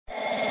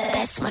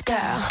That's my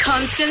girl.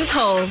 Constance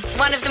Hall,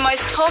 one of the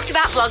most talked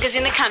about bloggers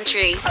in the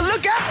country.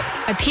 Look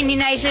out!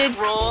 Opinionated,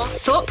 raw,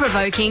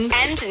 thought-provoking,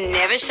 and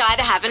never shy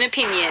to have an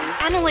opinion.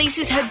 Annalise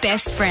is her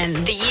best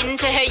friend, the yin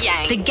to her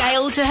yang, the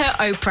Gail to her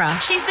Oprah.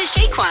 She's the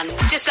chic one.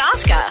 Just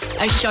ask her.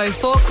 A show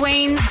for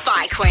queens,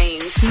 by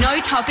queens.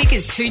 No topic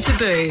is too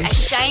taboo. A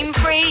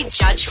shame-free,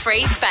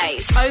 judge-free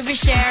space.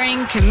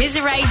 Oversharing,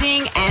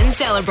 commiserating, and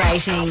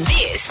celebrating.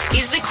 This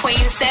is the Queen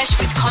Sesh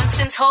with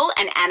Constance Hall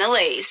and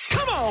Annalise.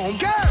 Come on,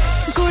 girl!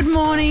 Good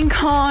morning,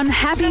 Con.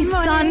 Happy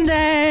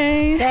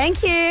Sunday.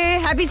 Thank you.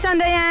 Happy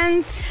Sunday,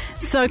 Ans.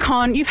 So,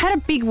 Con, you've had a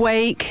big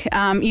week.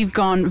 You've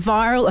gone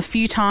viral a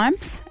few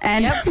times,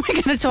 and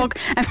we're going to talk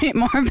a bit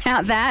more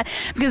about that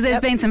because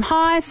there's been some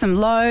highs, some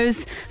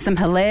lows, some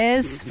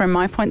hilaires from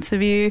my points of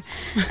view.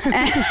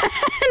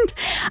 And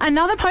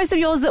another post of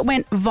yours that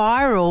went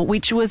viral,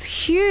 which was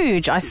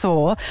huge, I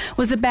saw,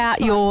 was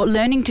about your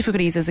learning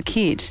difficulties as a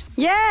kid.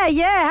 Yeah.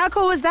 How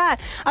cool was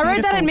that? I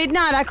wrote that at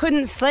midnight. I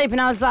couldn't sleep,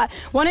 and I was like,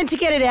 wanted to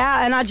get it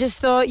out, and I just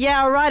thought,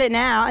 I'll write it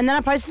now. And then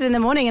I posted it in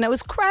the morning, and it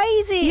was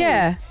crazy.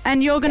 Yeah,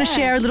 and you're going to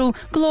share a little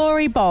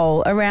glory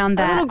bowl around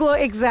that. A little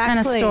glory, exactly.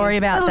 And a story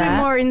about that. A little bit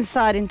more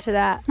insight into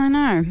that. I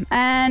know.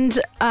 And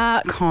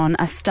Con,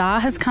 a star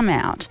has come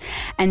out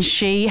and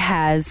she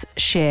has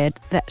shared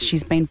that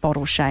she's been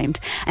bottle shamed.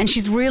 And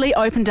she's really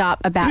opened up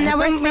about her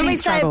breastfeeding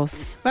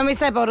struggles. When we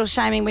say bottle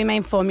shaming, we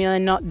mean formula,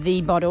 not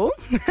the bottle.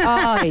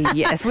 Oh,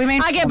 yes. We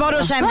mean I get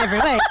bottle shamed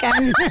every week.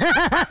 And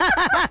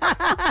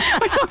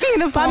we're talking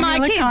the formula by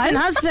my kids kind. and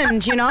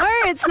husband,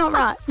 it's not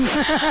right.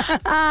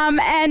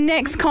 And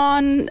next,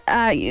 Con,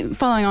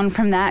 following on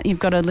from that, you've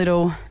got a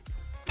little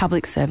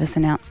public service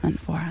announcement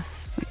for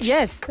us.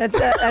 Yes,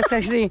 that's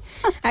actually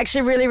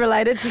really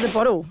related to the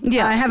bottle.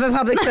 Yeah. I have a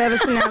public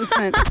service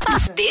announcement.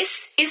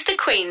 This is the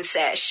Queen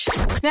Sesh.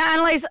 Now,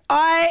 Annalise,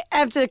 I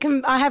have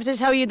to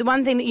tell you the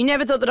one thing that you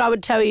never thought that I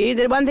would tell you,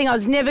 the one thing I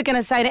was never going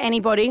to say to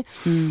anybody.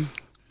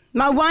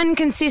 My one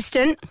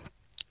consistent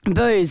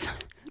booze.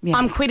 Yes.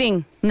 I'm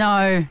quitting.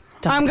 No,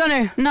 don't. I'm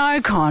going to.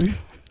 No, Con.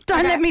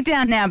 Don't let me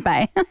down now,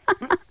 babe.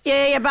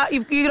 Yeah, but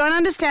you don't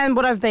understand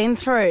what I've been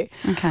through.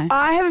 Okay.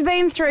 I have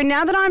been through,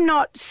 now that I'm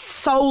not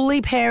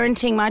solely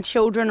parenting my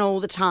children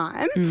all the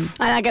time, and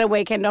I get a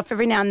weekend off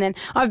every now and then,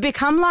 I've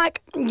become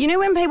like,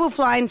 when people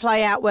fly in,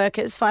 fly out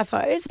workers,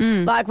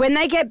 FIFOs, like when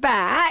they get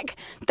back,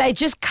 they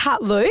just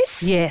cut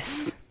loose.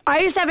 Yes. I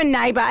used to have a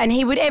neighbour and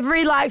he would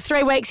every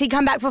 3 weeks he'd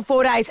come back for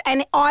 4 days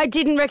and I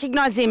didn't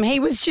recognise him. He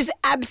was just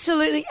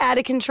absolutely out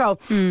of control.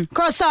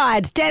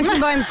 Cross-eyed,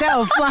 dancing by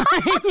himself.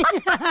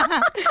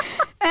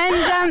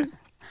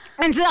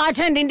 And so I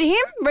turned into him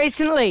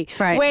recently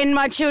when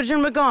my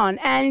children were gone.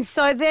 And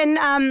so then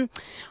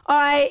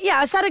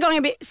I started going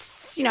a bit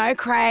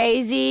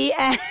crazy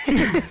and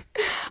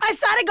I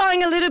started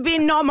going a little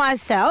bit not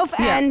myself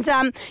and,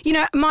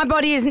 my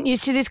body isn't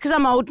used to this because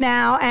I'm old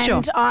now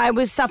and I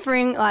was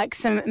suffering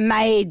some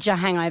major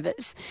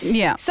hangovers.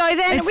 Yeah. So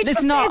then...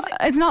 It's not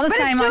the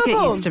same like it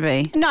used to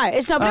be. No,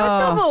 it's not, but it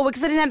was doable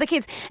because I didn't have the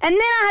kids. And then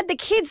I had the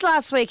kids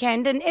last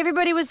weekend and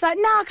everybody was like,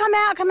 no, come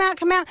out.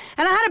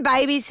 And I had a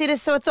babysitter,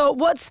 so I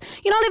thought,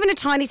 I live in a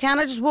tiny town.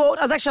 I just walked...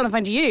 I was actually on the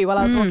phone to you while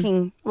I was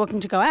walking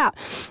to go out.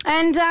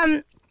 And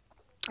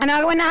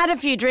I went and had a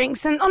few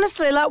drinks and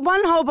honestly,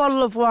 one whole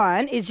bottle of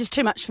wine is just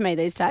too much for me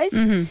these days.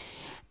 And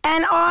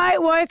I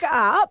woke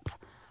up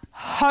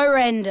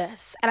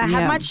horrendous and I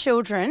had my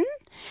children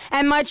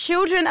and my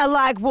children are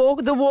like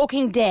the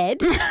Walking Dead.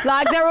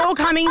 They're all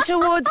coming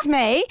towards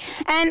me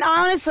and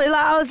honestly,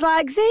 I was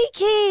like,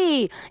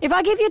 Zeke, if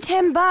I give you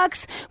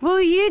 $10,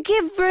 will you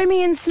give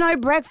Rumi and Snow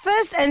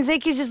breakfast? And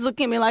Zeke's just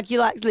looking at me like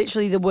you're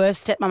literally the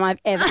worst stepmom I've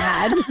ever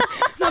had.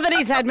 Not that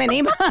he's had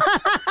many, but...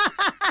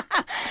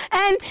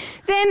 And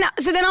then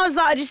I was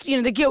like,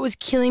 the guilt was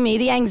killing me,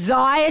 the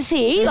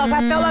anxiety. I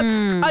felt like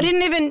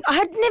I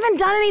had never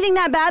done anything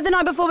that bad the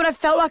night before, but I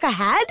felt like I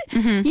had.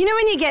 You know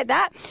when you get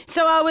that?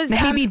 So I was... The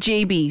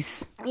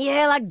heebie-jeebies.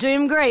 Yeah,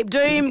 doom creep,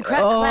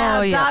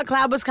 dark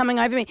cloud was coming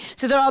over me.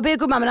 So that I'll be a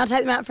good mum and I'll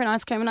take them out for an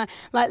ice cream. And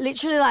I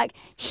literally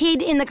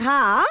hid in the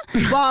car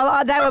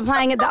while they were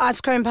playing at the ice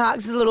cream park.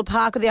 There's a little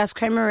park with the ice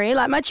creamery.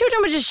 My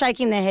children were just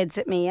shaking their heads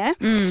at me,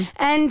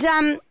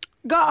 And...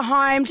 got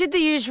home, did the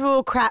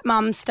usual crap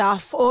mum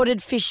stuff,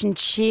 ordered fish and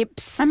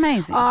chips.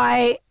 Amazing.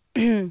 I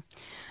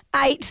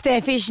ate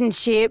their fish and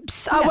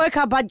chips. I woke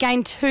up, I'd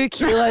gained 2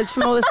 kilos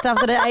from all the stuff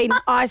that I'd eaten,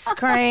 ice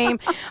cream.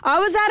 I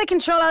was out of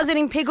control. I was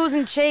eating pickles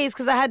and cheese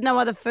because I had no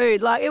other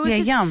food. It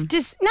was yum.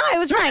 It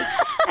was rank.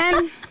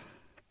 And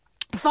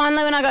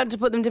finally, when I got to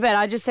put them to bed,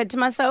 I just said to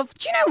myself,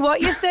 do you know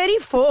what? You're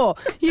 34.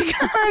 You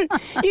can't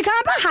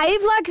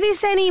behave like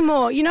this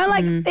anymore.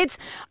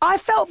 I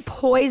felt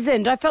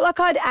poisoned. I felt like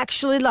I'd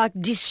actually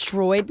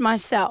destroyed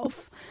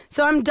myself.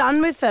 So I'm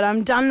done with it.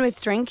 I'm done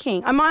with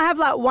drinking. I might have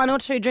 1 or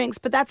 2 drinks,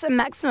 but that's a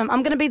maximum.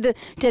 I'm going to be the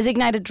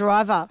designated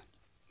driver.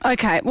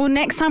 Okay. Well,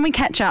 next time we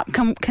catch up,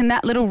 can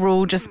that little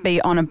rule just be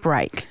on a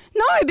break?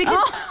 No, because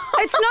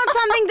it's not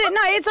something that,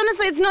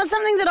 it's not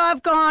something that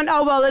I've gone,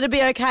 it'll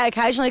be okay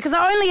occasionally, because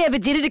I only ever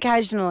did it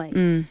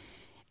occasionally.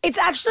 it's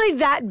actually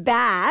that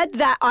bad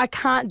that I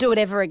can't do it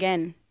ever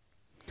again.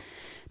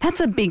 That's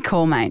a big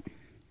call, mate.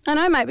 I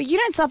know, mate, but you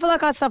don't suffer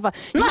like I suffer.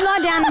 You lie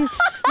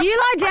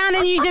down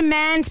and you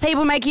demand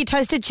people make you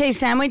toasted cheese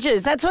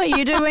sandwiches. That's what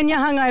you do when you're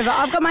hungover.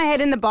 I've got my head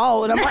in the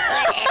bowl and I'm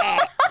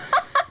like,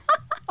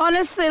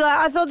 honestly, like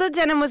I thought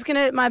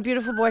that my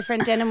beautiful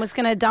boyfriend Denim was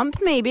gonna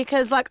dump me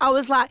because like I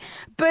was like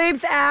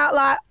boobs out,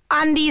 like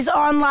undies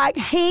on, like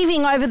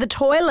heaving over the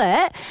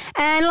toilet,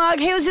 and like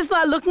he was just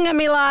like looking at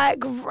me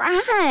like,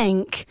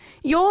 rank,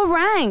 you're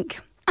rank.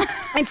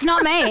 It's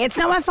not me. It's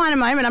not my final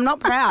moment. I'm not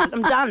proud.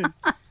 I'm done.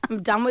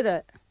 I'm done with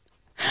it.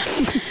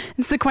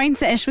 It's the Queen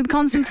Sesh with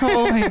Constance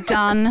Hall, who's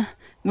done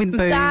with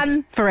booze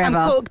done. forever.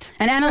 I'm cooked.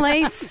 And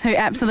Annalise, who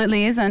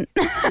absolutely isn't.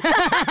 The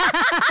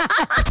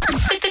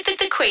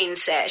Queen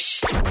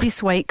Sesh.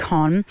 This week,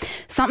 Con,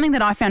 something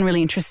that I found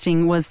really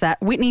interesting was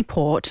that Whitney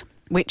Port,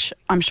 which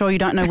I'm sure you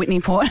don't know Whitney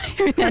Port,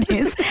 who that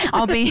is.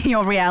 I'll be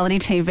your reality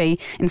TV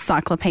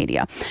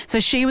encyclopedia. So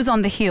she was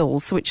on The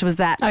Hills, which was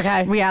that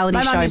reality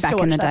My mum show used to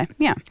back in the watch day.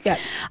 that.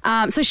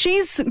 Yeah. So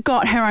she's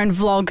got her own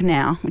vlog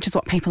now, which is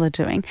what people are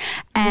doing.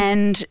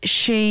 And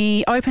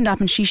she opened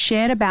up and she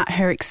shared about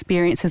her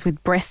experiences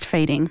with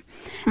breastfeeding.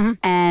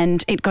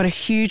 And it got a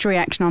huge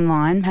reaction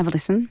online. Have a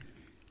listen.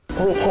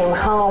 We came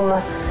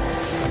home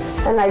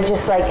and I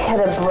just like hit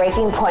a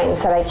breaking point and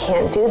said, I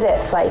can't do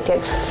this. Like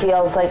it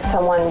feels like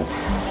someone's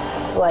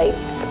like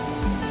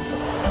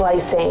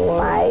slicing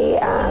my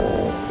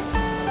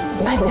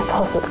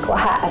nipples with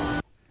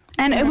glass.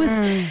 And it was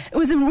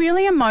a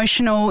really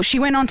emotional. She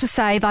went on to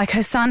say like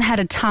her son had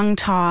a tongue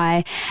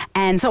tie,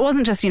 and so it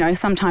wasn't just,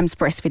 sometimes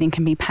breastfeeding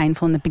can be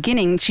painful in the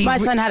beginning. My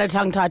son had a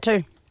tongue tie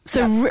too.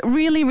 So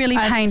really, really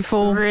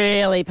painful.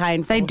 Really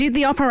painful. They did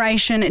the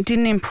operation, it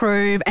didn't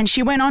improve, and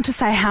she went on to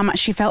say how much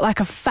she felt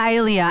like a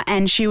failure,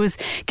 and she was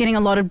getting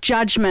a lot of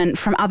judgment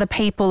from other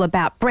people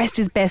about breast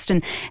is best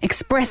and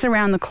express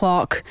around the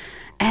clock.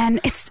 And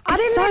I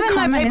didn't so even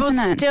common, know people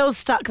isn't it? still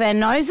stuck their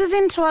noses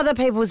into other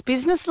people's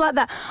business like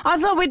that. I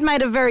thought we'd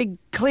made a very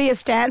clear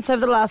stance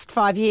over the last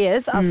 5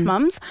 years, us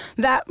mums,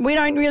 that we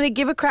don't really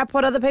give a crap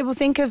what other people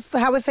think of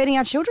how we're feeding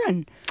our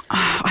children.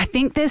 I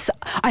think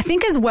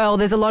as well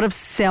there's a lot of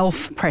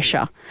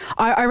self-pressure.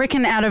 I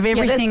reckon out of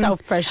everything, there's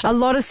self-pressure. A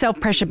lot of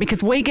self-pressure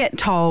because we get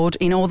told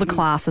in all the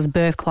classes,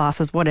 birth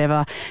classes,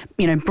 whatever,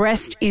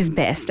 breast is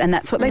best, and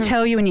that's what they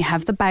tell you when you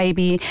have the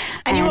baby.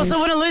 And you also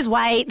want to lose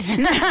weight.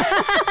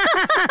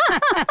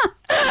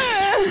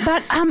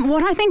 But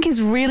what I think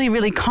is really,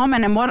 really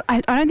common, and what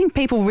I don't think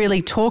people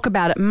really talk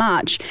about it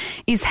much,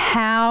 is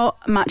how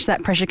much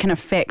that pressure can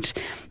affect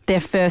their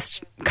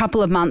first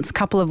couple of months,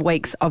 couple of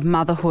weeks of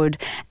motherhood,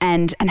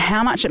 and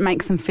how much it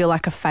makes them feel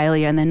like a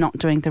failure and they're not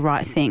doing the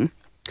right thing.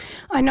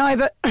 I know,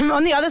 but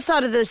on the other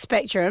side of the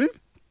spectrum,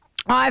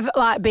 I've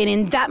been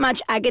in that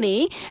much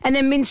agony and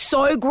then been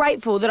so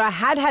grateful that I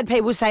had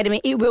people say to me,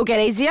 it will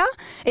get easier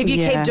if you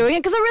keep doing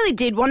it, because I really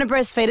did want to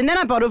breastfeed, and then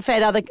I bottle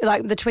fed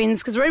the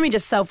twins because Rumi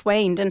just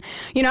self-weaned, and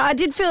I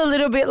did feel a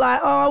little bit like,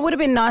 oh, it would have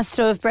been nice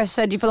to have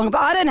breastfed you for longer,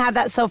 but I don't have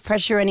that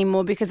self-pressure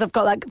anymore because I've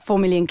got 4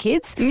 million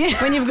kids.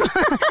 Yeah. When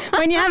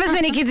you have as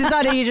many kids as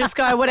I do, you just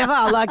go, whatever,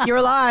 you're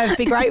alive,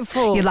 be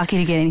grateful. You're lucky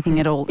to get anything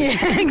at all.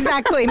 Yeah,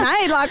 exactly,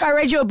 mate. I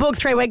read you a book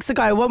 3 weeks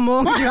ago. What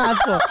more could you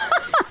ask for?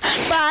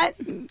 But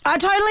I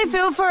totally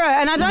feel for it,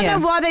 and I don't know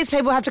why these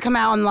people have to come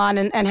out online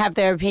and have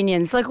their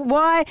opinions.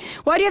 Why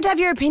do you have to have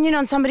your opinion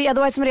on somebody,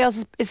 otherwise somebody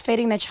else is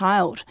feeding their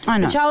child? I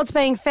know. The child's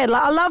being fed.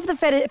 I love the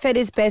fed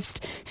is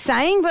best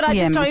saying, but I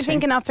just don't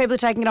think enough people are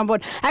taking it on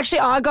board. Actually,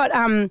 I got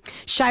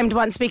shamed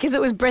once because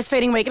it was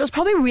breastfeeding week. It was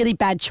probably a really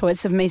bad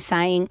choice of me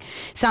saying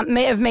something,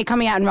 of me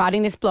coming out and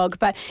writing this blog,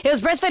 but it was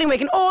breastfeeding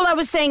week, and all I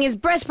was saying is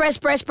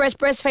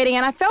breastfeeding,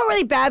 and I felt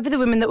really bad for the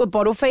women that were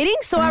bottle feeding.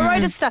 So I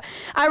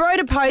wrote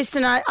a post,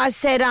 and I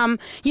said,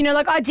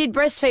 I did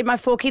breastfeed my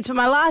 4 kids, but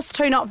my last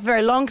 2 not for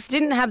very long because I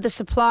didn't have the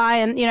supply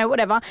and,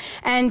 whatever.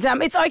 And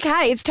it's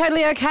okay. It's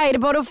totally okay to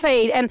bottle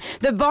feed. And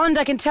the bond,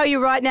 I can tell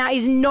you right now,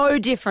 is no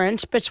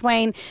different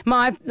between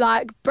my,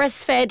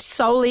 breastfed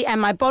solely and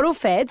my bottle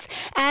feds.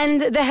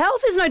 And the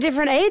health is no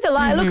different either.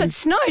 Look at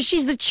Snow.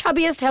 She's the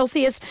chubbiest,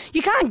 healthiest.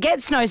 You can't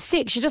get Snow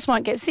sick. She just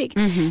won't get sick.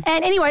 And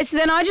anyway, so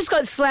then I just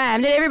got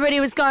slammed, and everybody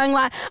was going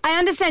I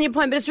understand your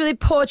point, but it's really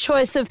poor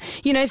choice of,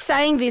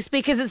 saying this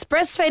because it's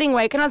breastfeeding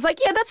week. And I was like,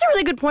 yeah, that's a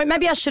really good point.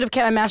 Maybe I should have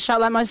kept my mouth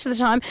shut most of the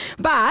time.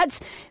 But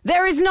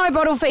there is no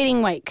bottle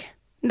feeding week.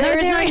 There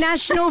is no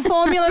national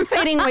formula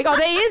feeding week. Oh,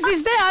 there is?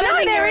 Is there? I don't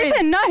think there is.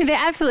 No, there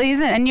absolutely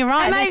isn't. And you're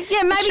right. Maybe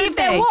if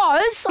there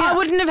was, I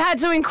wouldn't have had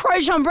to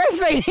encroach on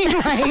breastfeeding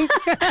week.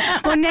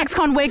 Well, next,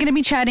 Con, we're going to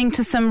be chatting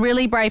to some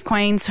really brave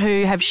queens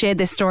who have shared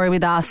their story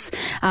with us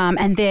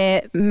and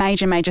their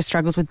major, major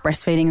struggles with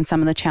breastfeeding and some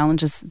of the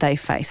challenges they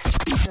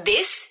faced.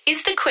 This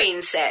is the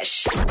Queen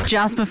Sesh.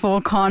 Just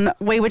before, Con,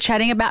 we were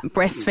chatting about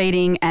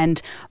breastfeeding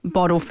and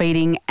bottle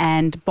feeding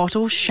and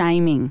bottle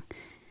shaming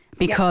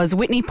because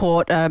Whitney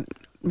Port,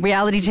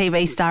 reality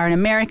TV star in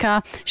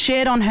America,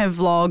 shared on her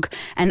vlog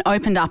and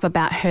opened up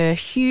about her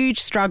huge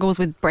struggles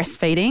with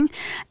breastfeeding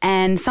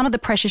and some of the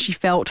pressure she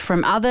felt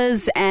from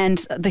others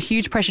and the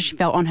huge pressure she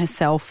felt on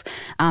herself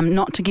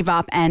not to give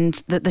up,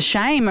 and the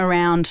shame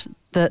around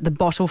the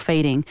bottle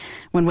feeding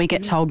when we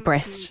get told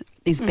breast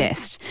is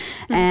best.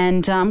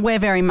 And we're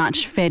very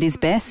much fed is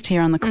best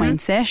here on the Queen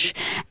Sesh.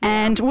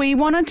 And we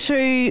wanted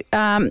to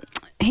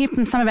hear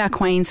from some of our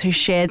queens who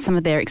shared some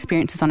of their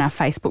experiences on our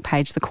Facebook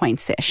page, the Queen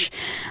Sesh,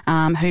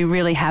 who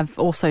really have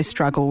also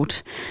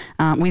struggled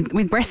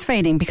with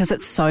breastfeeding because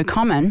it's so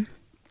common.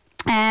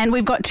 And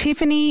we've got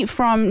Tiffany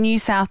from New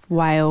South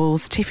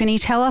Wales. Tiffany,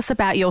 tell us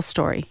about your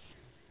story.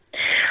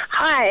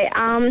 Hi.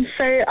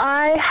 So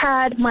I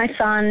had my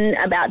son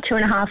about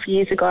 2.5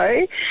 years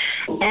ago,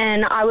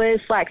 and I was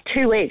like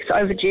 2 weeks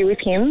overdue with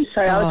him.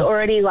 So I was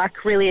already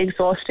like really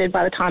exhausted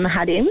by the time I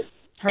had him.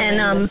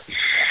 Horrendous. And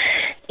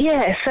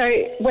yeah, so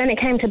when it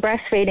came to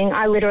breastfeeding,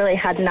 I literally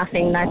had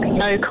nothing, like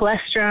no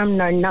colostrum,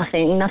 no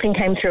nothing. Nothing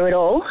came through at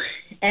all.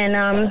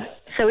 And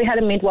so we had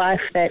a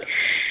midwife that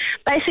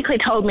basically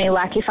told me,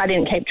 like, if I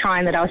didn't keep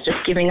trying, that I was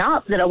just giving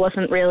up, that I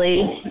wasn't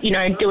really,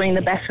 doing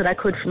the best that I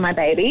could for my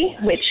baby,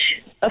 which,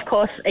 of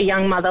course, a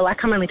young mother, like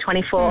I'm only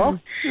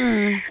 24,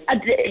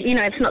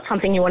 it's not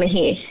something you want to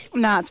hear.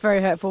 No, it's very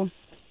hurtful.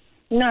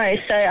 No,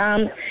 so,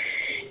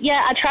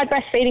 I tried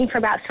breastfeeding for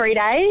about 3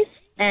 days,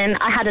 and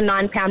I had a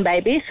 9-pound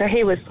baby, so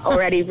he was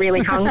already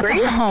really hungry.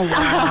 Oh,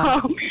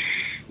 wow.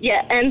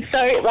 And so,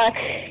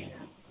 like,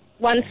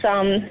 once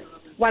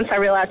I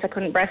realised I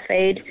couldn't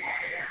breastfeed,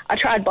 I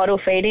tried bottle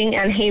feeding,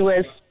 and he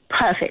was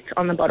perfect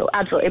on the bottle,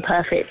 absolutely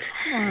perfect.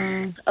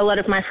 A lot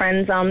of my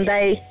friends,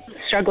 they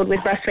struggled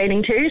with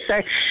breastfeeding too,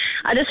 so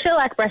I just feel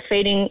like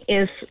breastfeeding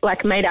is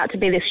like made out to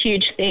be this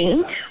huge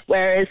thing,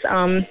 whereas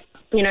a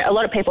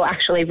lot of people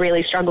actually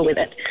really struggle with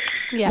it.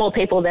 Yeah. More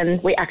people than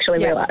we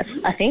actually realise,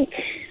 I think.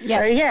 Yeah.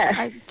 So, yeah.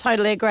 I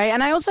totally agree.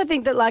 And I also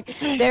think that, like,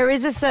 there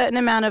is a certain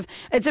amount of,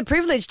 it's a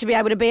privilege to be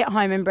able to be at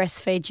home and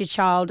breastfeed your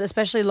child,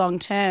 especially long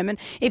term. And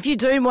if you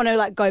do want to,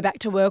 like, go back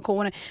to work or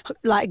want to,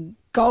 like,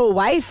 go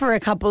away for a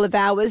couple of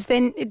hours,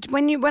 then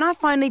when I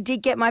finally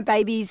did get my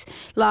babies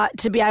like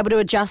to be able to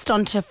adjust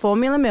onto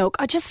formula milk,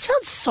 I just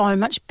felt so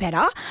much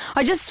better.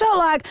 I just felt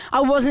like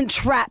I wasn't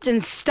trapped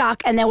and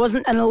stuck, and there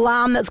wasn't an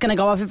alarm that's going to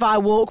go off if I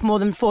walk more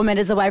than 4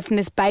 meters away from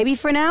this baby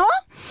for an hour.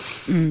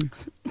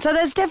 So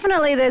there's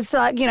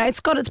like, it's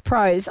got its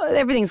pros.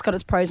 Everything's got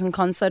its pros and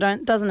cons,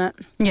 doesn't it?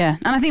 Yeah,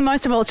 and I think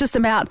most of all it's just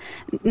about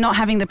not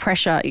having the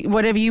pressure.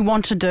 Whatever you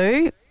want to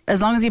do, as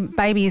long as your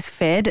baby is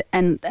fed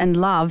and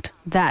loved,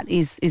 that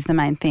is the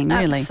main thing,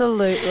 really.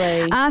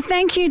 Absolutely.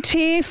 Thank you,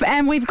 Tiff.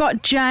 And we've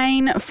got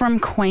Jane from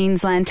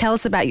Queensland. Tell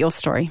us about your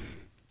story.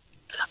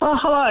 Oh,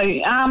 hello.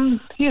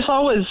 Yes, I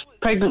was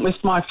pregnant with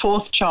my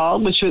fourth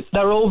child,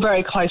 they're all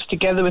very close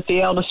together, with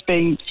the eldest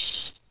being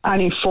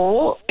only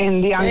 4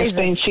 and the youngest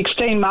being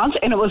 16 months.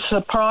 And it was a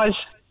surprise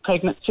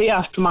pregnancy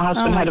after my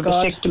husband had a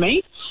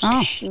vasectomy.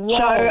 Oh,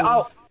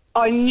 so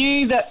I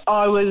knew that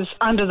I was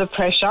under the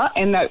pressure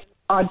and that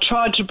I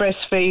tried to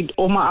breastfeed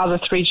all my other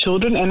 3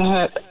 children and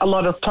had a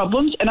lot of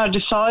problems, and I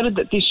decided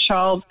that this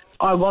child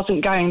I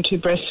wasn't going to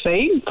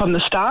breastfeed from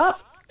the start.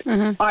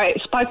 I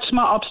spoke to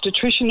my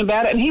obstetrician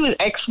about it, and he was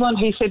excellent.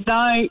 He said,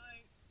 no,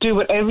 do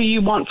whatever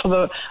you want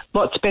for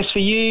what's best for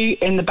you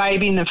and the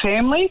baby and the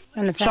family.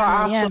 So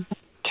I asked for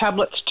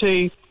tablets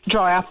to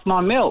dry up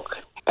my milk.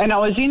 And I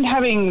was in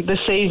having the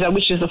Caesar,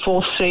 which is the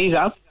 4th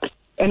Caesar,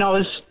 and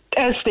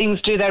as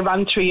things do, they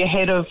run through your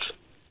head of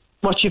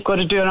what you've got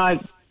to do, and I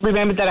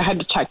remembered that I had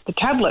to take the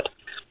tablet.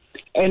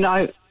 And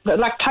the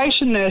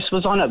lactation nurse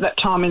was on at that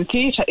time in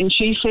theatre, and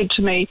she said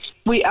to me,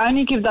 we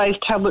only give those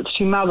tablets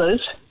to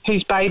mothers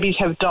whose babies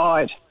have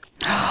died.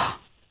 Oh,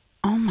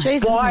 my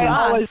Jesus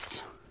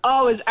Christ.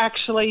 I was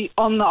actually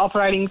on the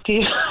operating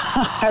theatre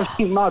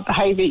having my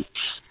baby.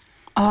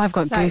 Oh, I've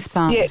got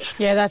goosebumps. Yes.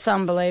 Yeah, that's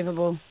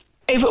unbelievable.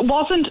 If it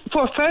wasn't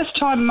for a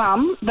first-time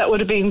mum, that would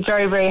have been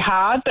very, very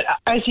hard. But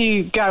as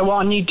you go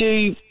on, you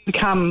do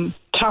become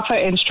tougher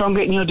and stronger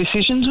in your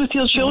decisions with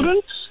your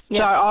children.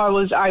 So I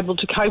was able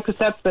to cope with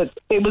that, but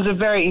it was a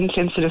very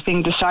insensitive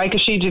thing to say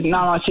because she didn't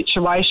know my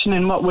situation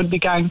and what would be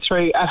going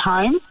through at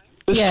home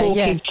with 4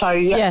 kids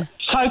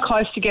so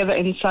close together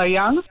and so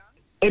young.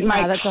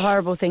 That's a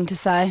horrible thing to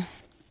say.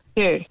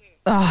 Yeah.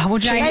 Oh, well,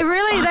 Jane, they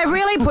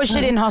really push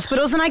it in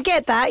hospitals, and I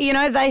get that.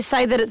 They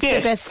say that it's the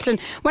best. And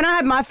when I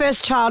had my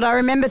first child, I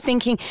remember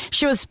thinking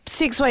she was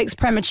 6 weeks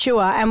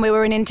premature, and we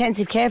were in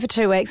intensive care for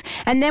 2 weeks,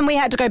 and then we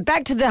had to go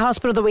back to the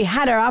hospital that we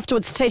had her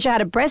afterwards to teach her how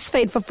to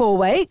breastfeed for 4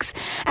 weeks,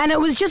 and it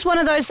was just one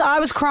of those. I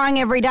was crying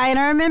every day, and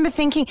I remember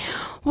thinking,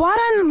 why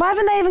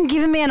haven't they even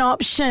given me an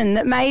option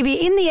that maybe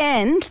in the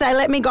end they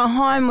let me go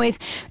home with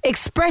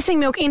expressing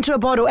milk into a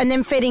bottle and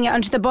then feeding it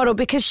onto the bottle,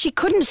 because she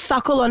couldn't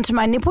suckle onto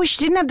my nipple. She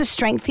didn't have the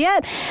strength yet.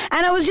 get.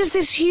 And it was just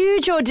this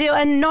huge ordeal.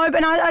 And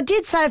I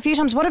did say a few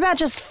times, what about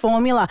just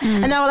formula?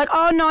 And they were like,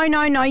 oh,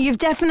 no, you've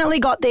definitely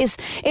got this.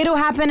 It'll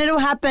happen.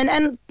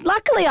 And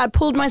luckily I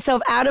pulled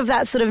myself out of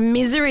that sort of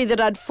misery that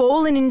I'd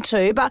fallen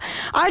into. But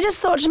I just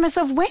thought to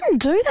myself, when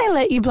do they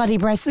let you bloody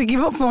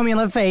give up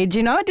formula feed?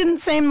 You know, it didn't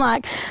seem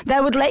like they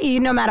would let you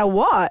no matter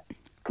what.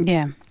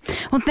 Yeah.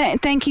 Well,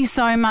 thank you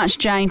so much,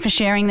 Jane, for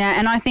sharing that.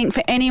 And I think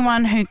for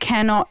anyone who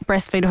cannot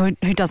breastfeed or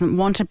who doesn't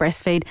want to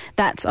breastfeed,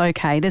 that's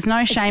okay. There's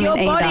no shame in either.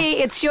 It's your body.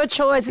 It's your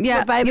choice. It's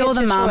your baby. You're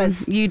the mum.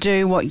 Choice. You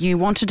do what you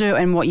want to do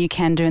and what you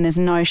can do, and there's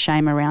no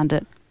shame around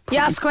it.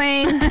 Yes,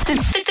 Queen.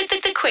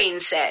 The Queen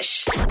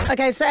Sesh.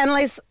 Okay, so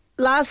Annalise,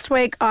 last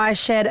week I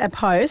shared a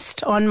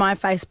post on my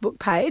Facebook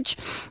page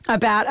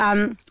about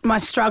my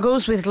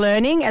struggles with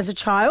learning as a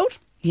child.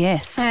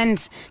 Yes.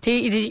 And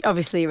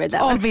obviously you read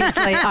that one.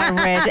 Obviously I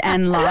read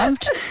and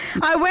loved.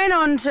 I went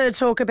on to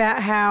talk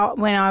about how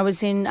when I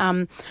was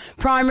in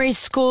primary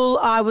school,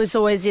 I was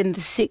always in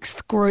the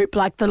 6th group,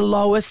 like the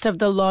lowest of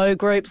the low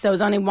groups. There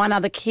was only one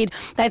other kid.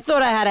 They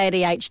thought I had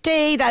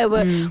ADHD. They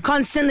were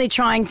constantly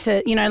trying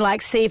to,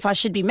 see if I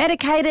should be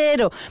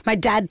medicated, or my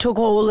dad took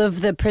all of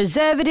the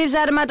preservatives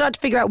out of my diet to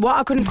figure out what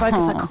I couldn't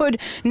focus. I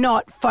could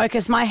not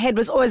focus. My head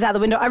was always out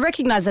the window. I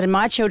recognise that in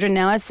my children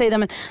now. I see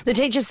them and the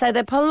teachers say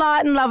they're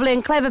polite and lovely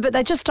and clever, but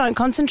they just don't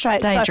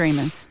concentrate.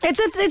 Daydreamers. So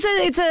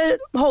it's a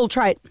whole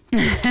trait.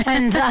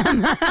 And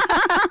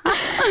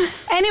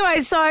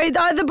anyway, so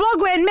the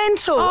blog went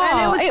mental.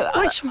 And it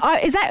was,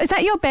 is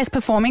that your best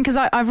performing? Because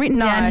I've written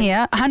down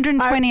here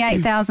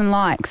 128,000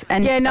 likes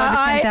and over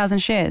 10,000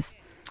 shares.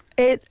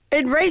 It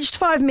reached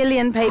 5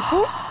 million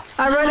people.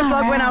 I wrote a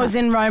blog when I was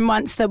in Rome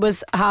once that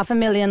was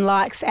 500,000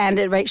 likes and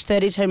it reached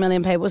 32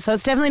 million people. So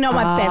it's definitely not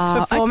my best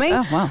performing.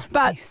 Oh, wow.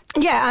 But,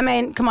 yeah, I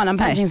mean, come on, I'm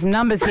punching some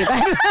numbers here,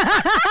 babe.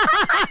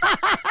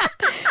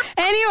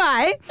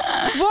 Anyway,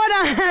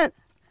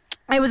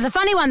 it was a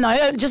funny one,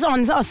 though. Just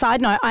on a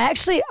side note, I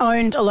actually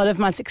owned a lot of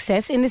my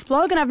success in this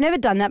blog, and I've never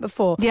done that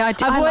before. Yeah,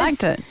 I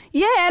liked it.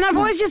 Yeah, and I've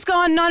always just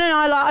gone, no,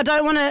 I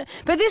don't want to.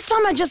 But this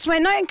time I just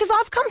went, no, because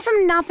I've come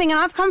from nothing, and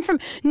I've come from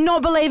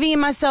not believing in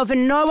myself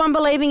and no one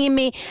believing in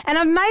me, and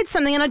I've made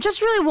something, and I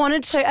just really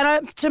wanted to.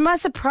 And to my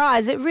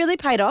surprise, it really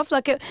paid off.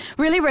 Like, it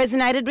really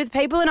resonated with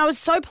people, and I was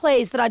so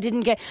pleased that I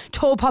didn't get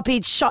tall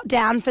poppied shot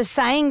down for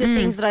saying the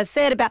things that I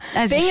said about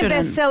being a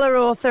bestseller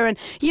author and,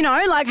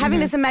 having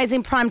this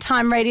amazing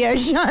primetime radio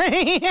show.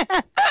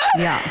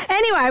 Yes.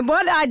 Anyway,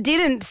 what I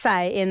didn't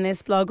say in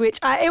this blog, it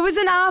was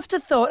an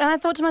afterthought, and I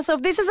thought to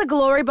myself, this is a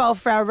glory bowl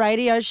for our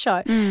radio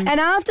show. An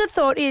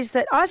afterthought is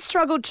that I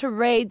struggled to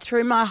read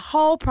through my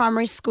whole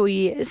primary school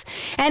years,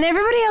 and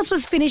everybody else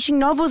was finishing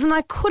novels, and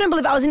I couldn't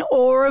believe it. I was in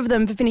awe of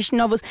them for finishing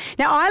novels.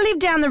 Now, I live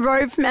down the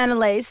road from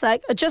Annalise,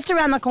 like just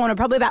around the corner,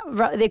 probably about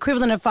the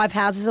equivalent of 5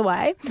 houses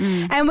away,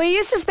 and we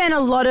used to spend a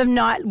lot of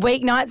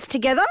weeknights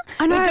together.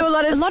 I know. We'd do a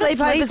lot of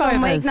sleepovers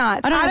on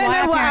weeknights. I don't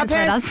know why our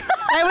parents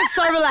they were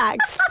so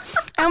relaxed.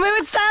 And we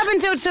would stay up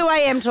until 2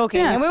 a.m. talking.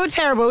 Yeah. And we were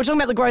terrible. We were talking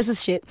about the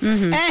grossest shit.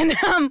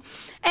 And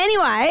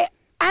anyway,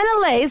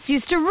 Annalise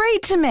used to read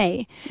to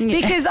me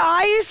because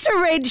I used to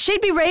read.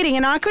 She'd be reading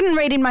and I couldn't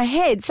read in my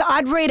head. So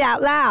I'd read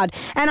out loud.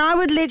 And I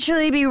would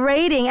literally be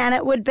reading and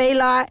it would be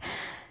like,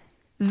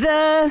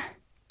 the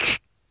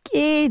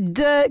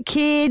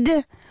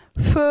kid...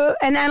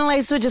 And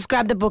Annalise would just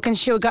grab the book and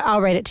she would go, I'll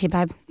read it to you,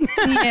 babe.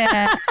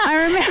 Yeah, I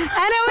remember. And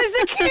it was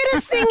the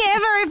cutest thing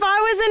ever. If I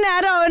was an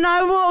adult and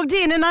I walked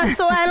in and I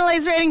saw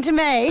Annalise reading to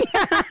me,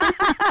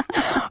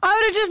 I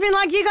would have just been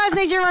like, you guys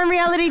need your own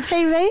reality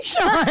TV show.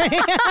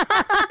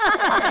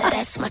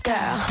 That's my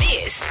girl.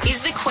 This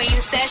is the Queen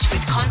Sesh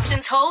with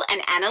Constance Hall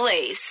and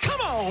Annalise.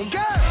 Come on,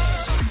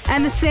 girls.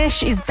 And the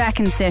sesh is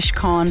back in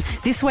SeshCon.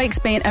 This week's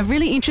been a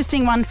really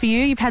interesting one for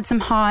you. You've had some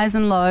highs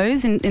and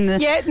lows in the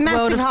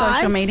world of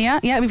social media.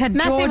 Yeah, we've had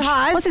massive George.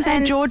 Highs. What's his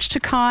name? George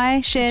Takai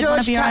shared one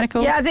of your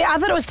articles. Yeah, I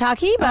thought it was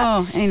Taki,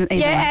 but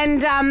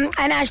and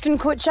Ashton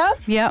Kutcher.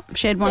 Yep,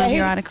 shared one of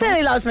your articles. He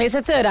really loves me. It's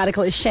the third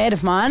article he's shared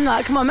of mine.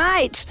 Like, come on,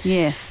 mate.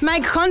 Yes.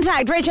 Make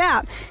contact. Reach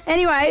out.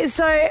 Anyway,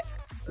 so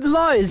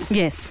lows.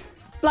 Yes.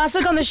 Last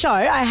week on the show,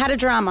 I had a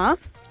drama,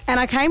 and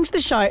I came to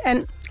the show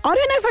and. I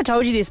don't know if I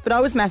told you this, but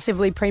I was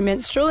massively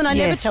premenstrual, and I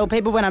never tell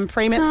people when I'm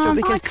premenstrual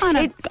because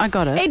I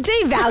got it. It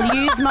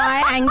devalues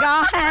my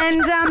anger.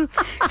 And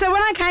so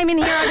when I came in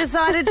here, I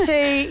decided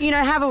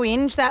to, have a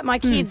whinge that my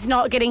kid's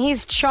not getting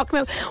his choc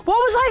milk. What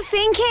was I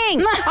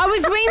thinking? I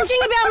was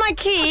whinging about my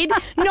kid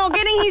not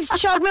getting his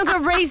choc milk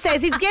at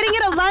recess. He's getting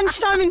it at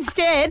lunchtime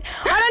instead.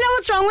 I don't know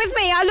what's wrong with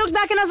me. I looked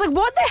back and I was like,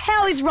 what the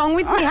hell is wrong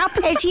with me? How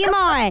petty am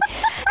I?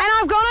 And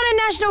I've gone on a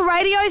national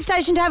radio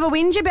station to have a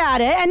whinge about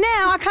it, and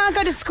now I can't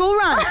go to school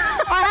run.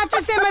 I have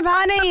to send my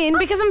partner in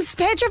because I'm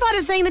petrified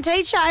of seeing the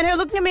teacher and her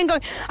looking at me and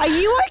going, are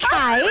you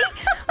okay?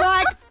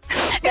 Like,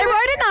 they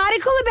wrote an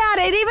article about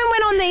it. It even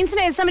went on the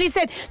internet and somebody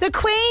said, the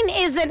Queen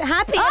isn't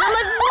happy. And I'm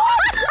like,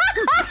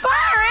 what?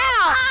 Far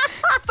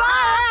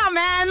out,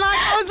 man. Like,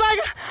 I was like,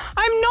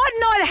 I'm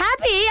not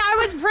happy. I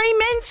was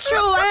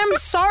premenstrual and I'm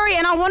sorry.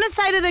 And I want to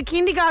say to the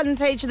kindergarten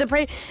teacher, the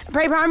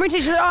pre-primary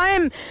teacher, that I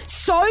am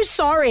so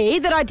sorry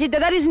that I did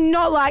that. That is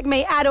not like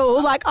me at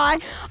all. Like, I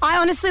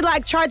honestly,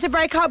 like, tried to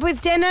break up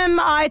with Denim.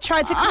 I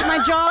tried to quit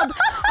my job.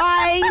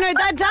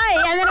 That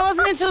day. And then it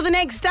wasn't until the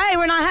next day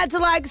when I had to,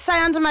 like, say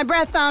under my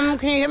breath, can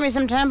you get me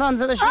some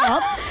tampons at the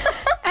shop?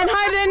 And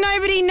hope that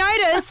nobody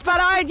noticed. But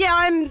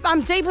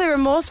I'm deeply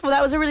remorseful.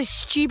 That was a really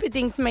stupid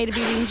thing for me to be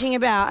whinging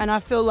about, and I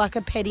feel like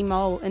a petty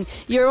mole. And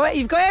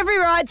you've got every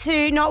right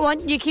to not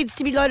want your kids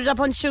to be loaded up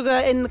on sugar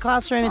in the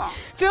classroom. And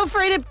feel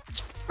free to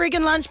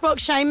freaking lunchbox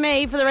shame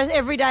me for the rest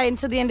every day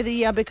until the end of the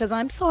year because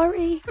I'm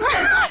sorry.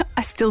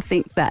 I still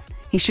think that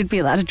he should be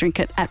allowed to drink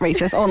it at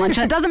recess or lunch.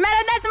 And it doesn't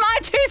matter. That's my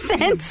 2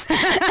 cents.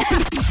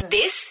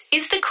 This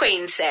is the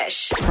Queen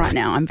Sesh. Right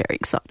now, I'm very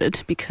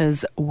excited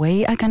because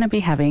we are going to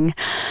be having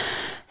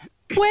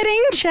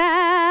wedding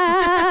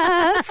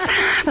chats.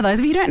 For those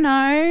of you who don't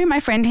know, my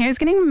friend here is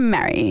getting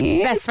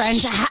married. Best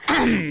friend.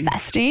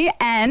 Basti.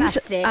 And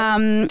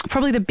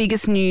probably the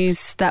biggest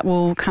news that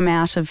will come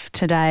out of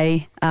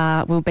today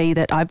will be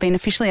that I've been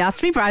officially asked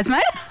to be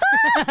bridesmaid.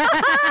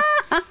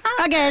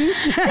 Again.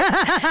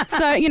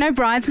 So,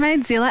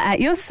 bridesmaid Zilla at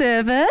your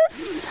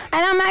service.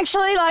 And I'm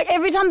actually, like,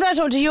 every time that I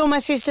talk to you or my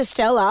sister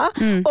Stella,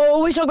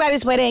 or we talk about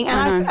his wedding,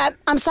 and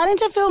I'm starting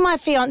to feel my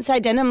fiancé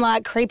Denim,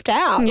 like, creeped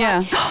out.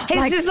 Yeah.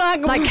 Like, he's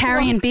just like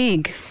carrying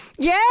big.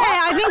 Yeah,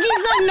 I think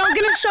he's like not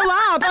going to show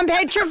up. I'm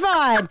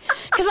petrified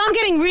because I'm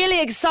getting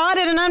really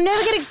excited, and I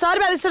never get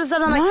excited about this sort of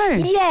stuff. I'm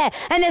like, yeah,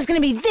 and there's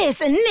going to be this,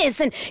 and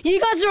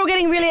you guys are all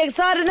getting really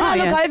excited. And then I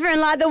look over,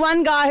 and like the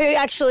one guy who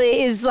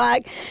actually is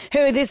like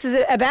who this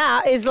is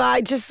about is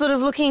like just sort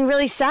of looking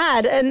really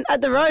sad and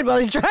at the road while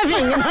he's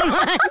driving, and I'm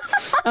like,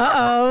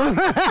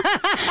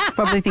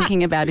 Probably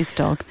thinking about his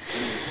dog.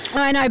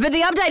 I know, but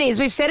the update is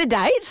we've set a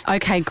date.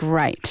 Okay,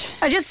 great.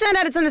 I just found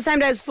out it's on the same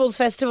day as Fool's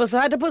Festival, so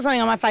I had to put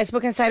something on my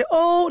Facebook and say to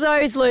all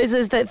those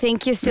losers that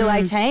think you're still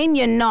 18,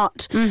 you're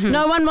not.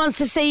 No one wants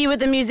to see you at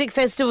the music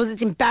festivals.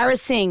 It's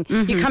embarrassing.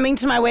 You're coming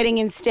to my wedding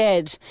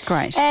instead.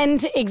 Great.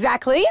 And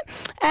exactly.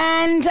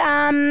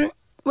 And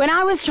when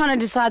I was trying to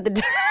decide the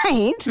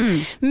date,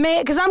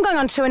 because I'm going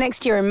on tour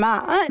next year in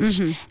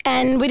March,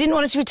 and we didn't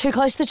want it to be too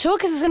close to the tour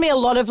because there's going to be a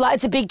lot of, like,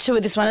 it's a big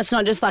tour, this one. It's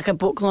not just like a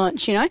book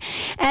launch,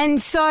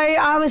 And so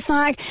I was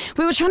like,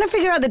 we were trying to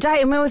figure out the date,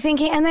 and we were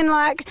thinking, and then,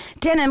 like,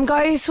 Denim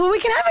goes, well, we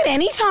can have it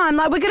any time.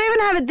 Like, we could even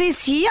have it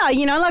this year,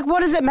 like, what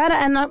does it matter?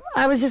 And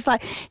I was just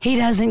like, he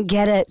doesn't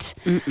get it.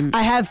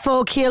 I have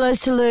 4 kilos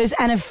to lose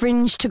and a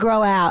fringe to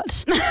grow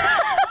out.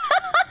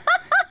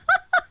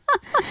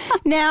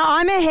 Now,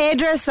 I'm a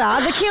hairdresser.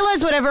 The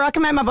kilos, whatever, I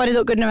can make my body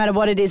look good no matter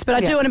what it is, but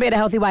I do want to be at a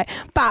healthy weight.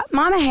 But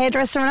I'm a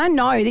hairdresser, and I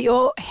know that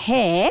your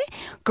hair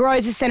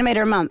grows a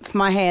centimetre a month,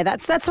 my hair.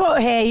 That's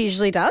what hair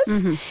usually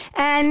does.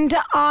 And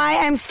I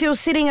am still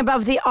sitting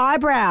above the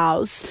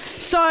eyebrows.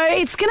 So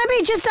it's going to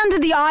be just under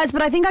the eyes,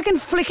 but I think I can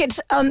flick it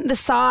on the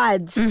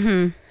sides.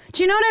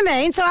 Do you know what I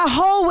mean? So our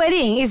whole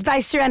wedding is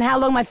based around how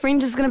long my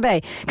fringe is going to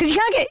be. Because you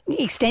can't get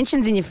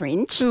extensions in your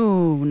fringe.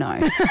 Ooh, no.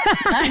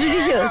 That's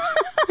ridiculous.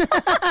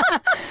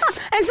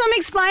 And so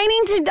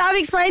I've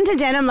explained to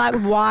Denim, like,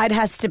 why it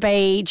has to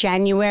be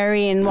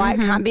January and why it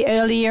can't be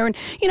earlier and,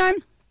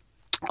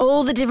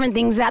 all the different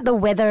things about the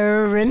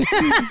weather and,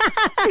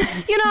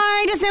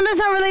 December's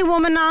not really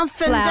warm enough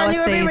and flower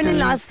January really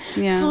nice.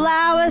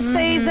 Flower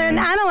season.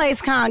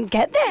 Annalise can't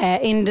get there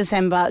in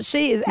December.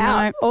 She is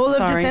out all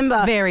of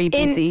December. Very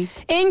busy.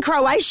 In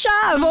Croatia,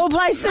 of all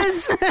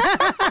places.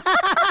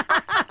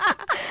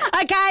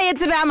 Okay,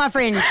 it's about my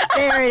fringe.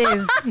 There it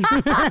is.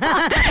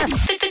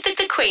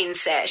 The Queen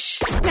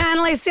Sesh. Now,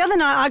 Annalise, the other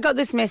night I got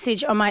this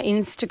message on my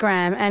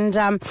Instagram, and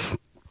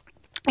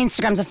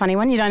Instagram's a funny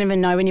one. You don't even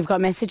know when you've got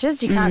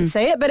messages. You can't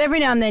see it. But every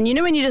now and then,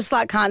 when you just,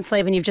 like, can't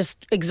sleep and you've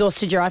just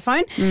exhausted your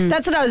iPhone?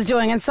 That's what I was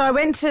doing. And so I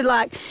went to,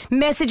 like,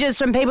 messages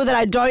from people that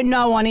I don't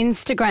know on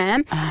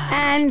Instagram,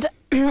 and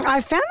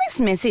I found this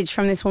message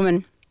from this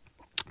woman,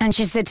 and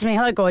she said to me,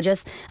 hello,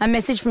 gorgeous, a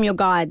message from your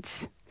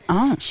guides.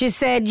 Oh. She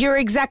said, you're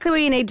exactly where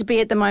you need to be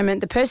at the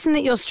moment. The person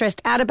that you're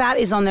stressed out about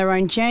is on their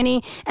own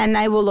journey, and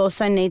they will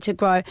also need to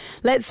grow.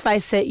 Let's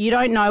face it, you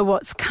don't know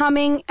what's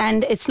coming,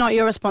 and it's not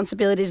your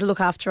responsibility to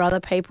look after other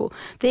people.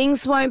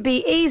 Things won't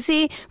be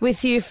easy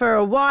with you for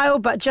a while,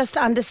 but just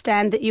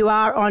understand that you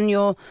are on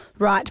your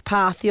right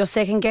path. You're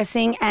second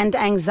guessing and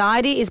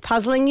anxiety is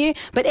puzzling you,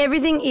 but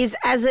everything is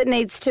as it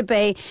needs to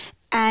be.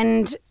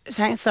 And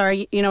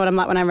sorry, you know what I'm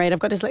like when I read. I've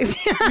got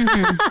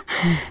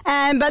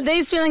dyslexia. But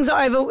these feelings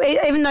are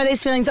even though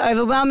these feelings are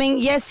overwhelming,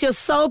 yes, your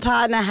soul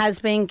partner has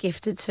been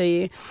gifted to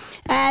you.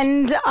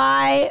 And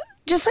I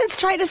just went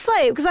straight to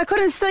sleep because I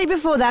couldn't sleep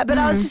before that. But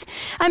I was just,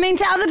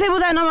 to other people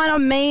that might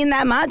not mean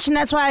that much. And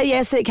that's why,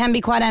 yes, it can be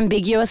quite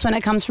ambiguous when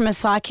it comes from a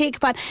psychic.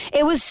 But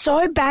it was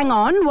so bang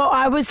on. Well,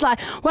 I was like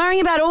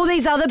worrying about all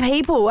these other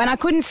people, and I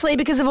couldn't sleep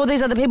because of all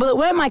these other people that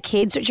weren't my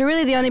kids, which are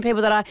really the only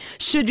people that I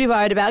should be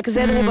worried about because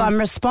they're the people I'm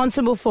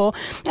responsible for.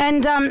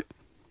 And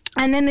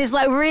And then there's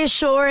like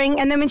reassuring.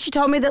 And then when she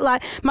told me that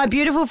like my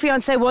beautiful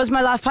fiance was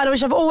my life partner,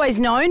 which I've always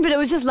known, but it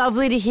was just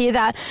lovely to hear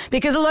that,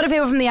 because a lot of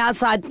people from the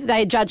outside,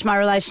 they judge my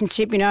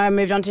relationship, you know, I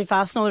moved on too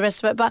fast and all the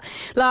rest of it. But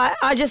like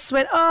I just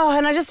went,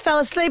 and I just fell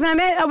asleep. And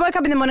I woke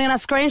up in the morning and I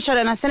screenshot it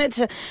and I sent it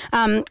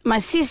to my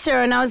sister,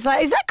 and I was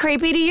like, is that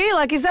creepy to you?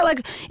 Like, is that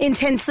like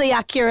intensely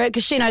accurate?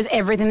 Because she knows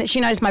everything, that she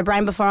knows my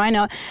brain before I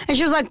know it. And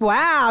she was like,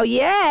 wow,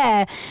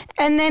 yeah.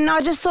 And then I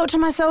just thought to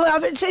myself,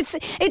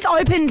 it's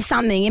opened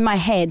something in my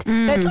head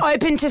that's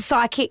open to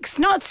psychics.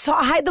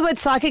 I hate the word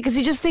psychic because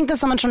you just think of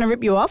someone trying to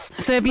rip you off.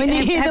 So have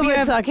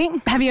you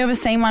psychic. Have you ever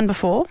seen one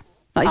before?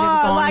 Like you've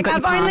ever gone and got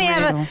your palm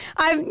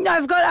read,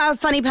 I've got a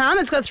funny palm.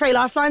 It's got 3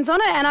 lifelines on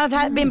it, and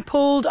I've been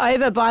pulled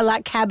over by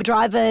like cab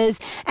drivers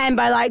and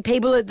by like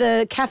people at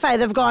the cafe.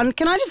 They've gone,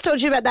 can I just talk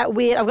to you about that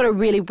weird? I've got a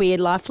really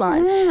weird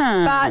lifeline.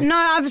 But no,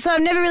 I've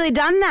never really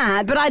done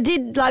that. But I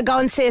did like go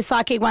and see a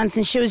psychic once,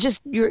 and she was just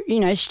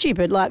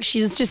stupid. Like she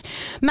was just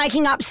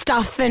making up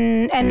stuff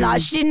and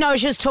like she didn't know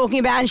what she was talking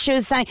about, and she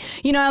was saying,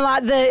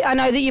 like I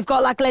know that you've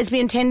got like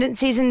lesbian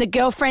tendencies, and the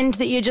girlfriend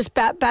that you're just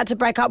about to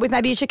break up with,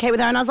 maybe you should keep with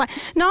her. And I was like,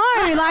 no.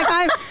 Like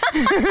and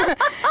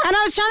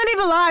I was trying to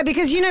be polite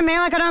because you know me,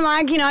 like I don't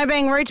like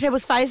being rude to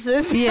people's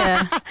faces.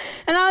 Yeah.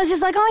 And I was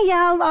just like,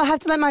 I'll have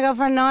to let my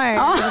girlfriend know.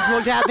 I just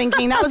walked out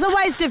thinking that was a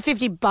waste of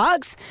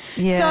 $50.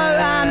 Yeah. So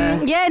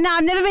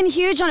I've never been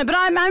huge on it, but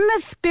I'm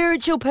a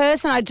spiritual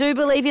person. I do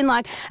believe in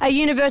like a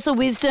universal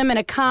wisdom and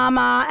a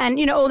karma and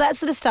all that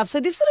sort of stuff. So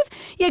this sort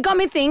of got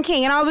me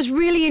thinking, and I was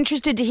really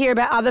interested to hear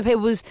about other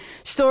people's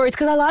stories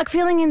because I like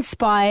feeling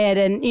inspired,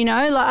 and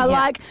I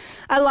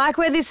like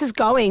where this is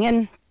going.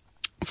 And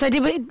so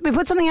did we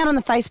put something out on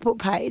the Facebook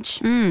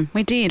page?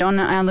 We did, on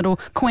our little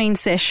Queen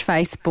Sesh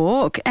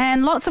Facebook,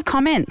 and lots of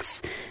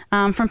comments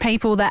from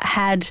people that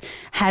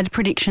had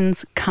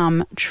predictions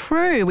come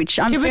true, which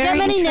I'm very intrigued. Did we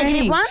get many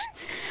negative ones?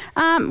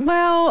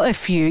 Well, a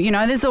few.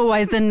 There's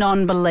always the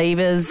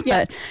non-believers,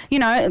 but,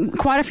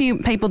 quite a few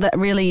people that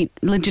really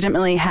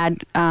legitimately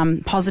had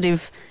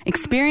positive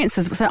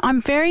experiences. So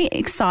I'm very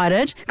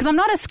excited because I'm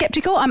not as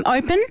sceptical. I'm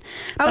open.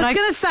 I was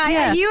going to say,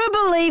 are you a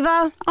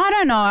believer? I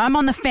don't know. I'm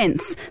on the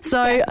fence.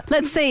 So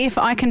let's see if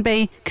I can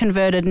be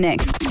converted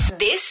next.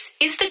 This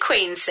is the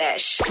Queen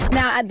Sesh.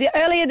 Now,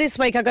 earlier this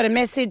week, I got a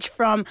message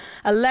from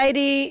a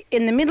lady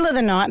in the middle of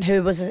the night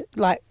who was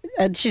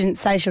she didn't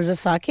say she was a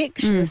psychic.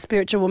 She's a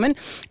spiritual woman.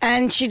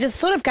 And she just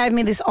sort of gave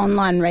me this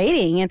online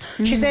reading. And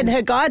she said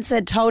her guides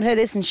had told her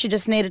this and she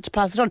just needed to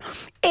pass it on.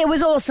 It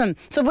was awesome.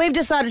 So we've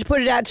decided to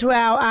put it out to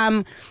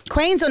our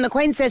queens on the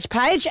Queen Sesh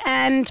page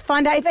and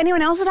find out if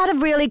anyone else had a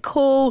really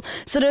cool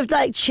sort of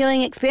like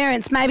chilling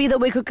experience, maybe that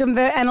we could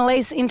convert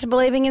Annalise into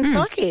believing in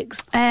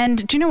psychics.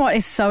 And do you know what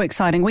is so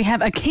exciting? We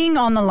have a king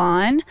on the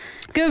line,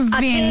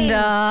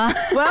 Govinda.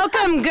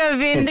 Welcome,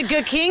 Govinda,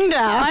 Gokinda.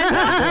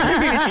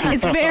 I know.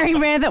 It's very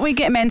rare that we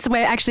get men, so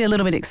we're actually a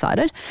little bit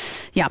excited.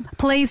 Yeah.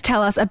 Please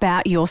tell us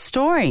about your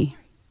story.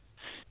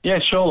 Yeah,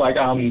 sure.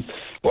 I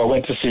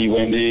went to see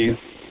Wendy.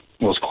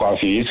 It was quite a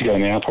few years ago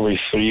now, probably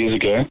 3 years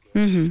ago.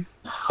 Mm-hmm.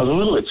 I was a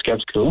little bit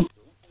sceptical.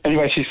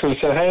 Anyway, she sort of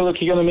said, hey, look,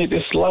 you're going to meet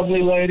this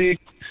lovely lady.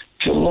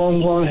 She's got long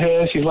blonde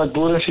hair. She's like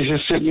Buddha. She's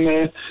just sitting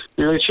there,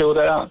 really chilled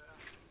out.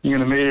 You're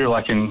going to meet her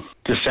like in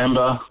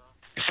December.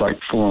 It's like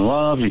fall in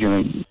love. You're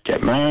going to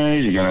get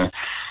married. You're going to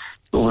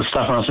all this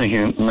stuff. And I was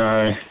thinking,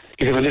 no,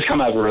 because I just come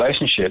out of a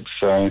relationship.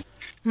 So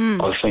I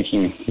was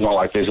thinking not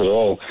like this at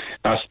all.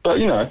 But,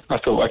 I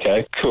thought,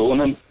 okay, cool.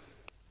 And then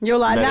you're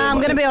like, I'm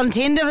going to be on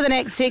Tinder for the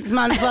next 6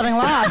 months loving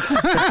life.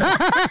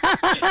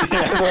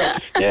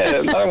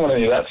 I don't want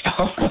any of that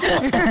stuff.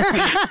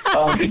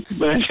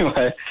 But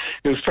anyway,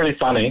 it was pretty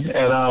funny.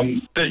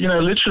 And,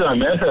 literally I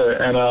met her.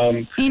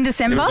 And in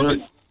December,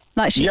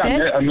 like she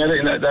said? I met her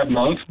in that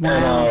month.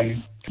 Wow.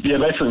 And,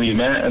 basically we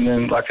met. And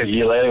then like a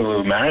year later we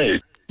were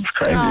married. It's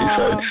crazy. Aww.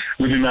 So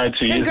we've been married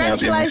 2 years now.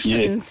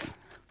 Congratulations.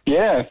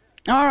 Yeah.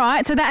 All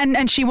right. So that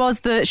and she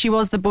was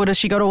the Buddha.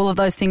 She got all of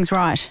those things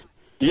right.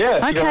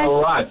 Yeah, you got it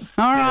all right.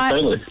 All right.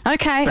 Totally.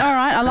 Okay, all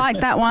right. I like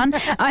that one.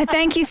 I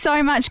thank you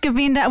so much,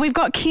 Govinda. We've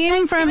got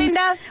Kim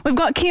Govinda. We've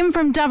got Kim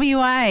from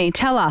WA.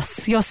 Tell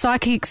us your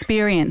psychic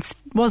experience.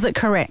 Was it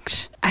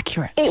correct?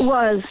 Accurate? It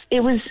was. It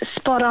was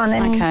spot on.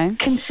 And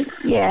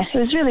it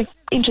was really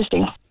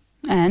interesting.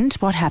 And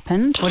what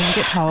happened? What did you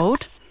get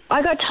told?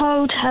 I got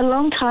told a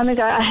long time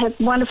ago, I had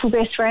a wonderful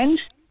best friend,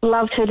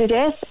 loved her to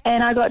death,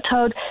 and I got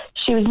told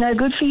she was no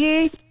good for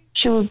you,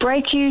 she will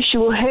break you, she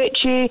will hurt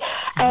you,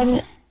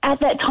 and at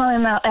that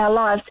time in our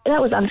lives,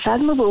 that was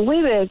unfathomable.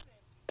 We were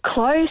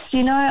close,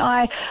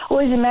 I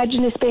always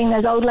imagined us being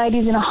those old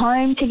ladies in a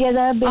home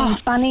together, being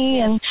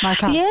funny and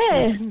like us.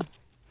 Yeah.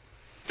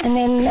 And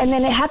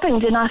then it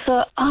happened, and I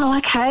thought,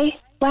 okay,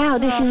 wow,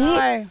 this is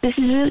it. This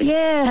is it.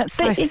 Yeah. That's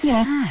so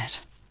sad.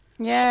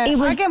 Yeah,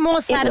 I get more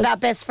sad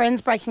about best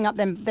friends breaking up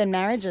than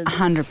marriages.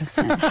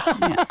 100%.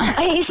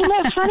 Yeah. Isn't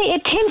that funny?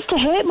 It tends to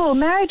hurt more.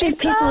 Marriages,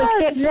 people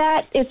accept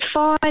that. It's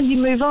fine. You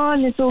move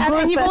on. It's all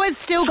good. And you've always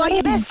still got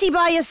your bestie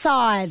by your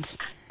side.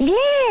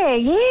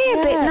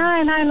 But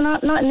no,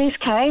 not in this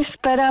case.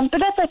 But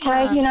that's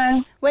okay, you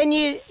know. When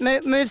you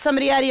move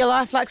somebody out of your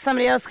life, like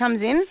somebody else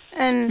comes in,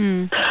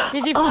 and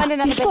did you find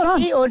another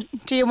bestie, or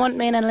do you want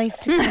me and Annalise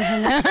to come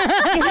in?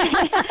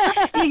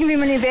 You can be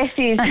my new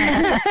besties.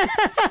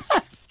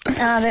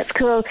 Oh, that's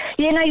cool.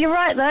 Yeah, no, you're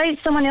right, though.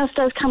 Someone else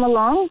does come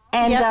along,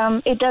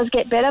 and it does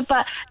get better.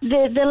 But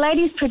the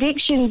ladies'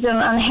 predictions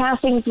on how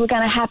things were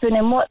going to happen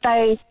and what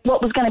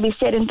was going to be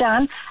said and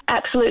done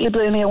absolutely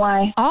blew me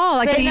away. Oh,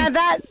 like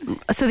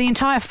so the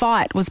entire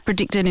fight was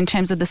predicted in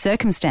terms of the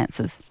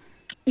circumstances?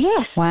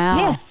 Yes.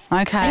 Wow.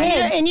 Yeah.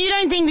 Okay. And you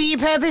don't think that you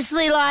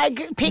purposely,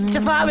 picked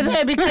a fight with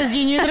her because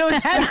you knew that it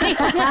was happening?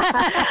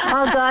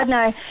 Oh, God,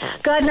 no.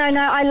 God,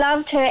 no. I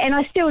loved her, and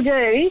I still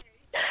do.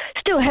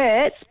 Still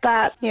hurts,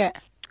 but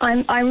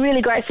I'm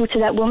really grateful to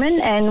that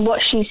woman and what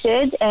she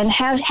said, and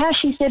how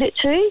she said it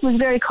too was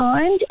very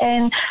kind.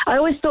 And I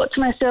always thought to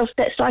myself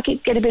that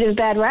psychics get a bit of a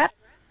bad rap.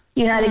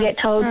 You know, they get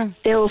told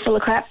they're all full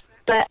of crap.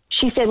 But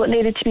she said what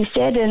needed to be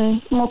said,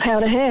 and more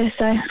power to her.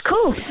 So it's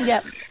cool.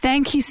 Yep.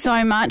 Thank you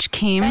so much,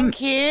 Kim. Thank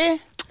you.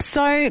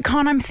 So,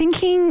 Con, I'm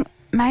thinking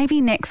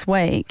maybe next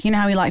week, you know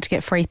how we like to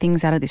get free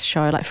things out of this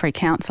show, like free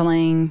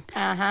counselling,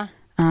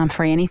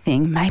 free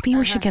anything. Maybe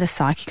we should get a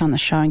psychic on the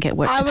show and get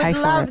work to pay for it. I would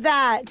love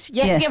that.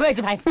 Yes, get work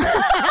to pay for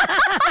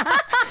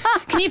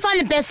it. Can you find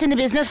the best in the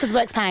business because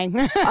work's paying?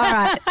 All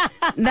right.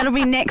 That'll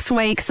be next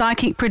week,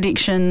 psychic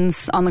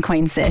predictions on the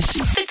Queen Sesh.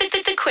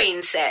 The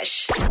Queen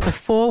Sesh.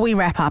 Before we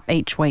wrap up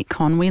each week,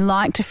 Con, we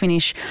like to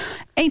finish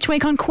each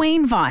week on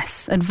Queen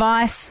Vice,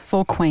 advice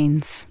for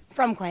queens.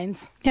 From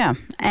Queens. Yeah.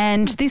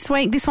 And this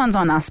week, this one's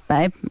on us,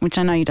 babe, which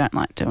I know you don't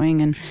like doing.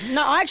 And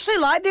no, I actually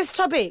like this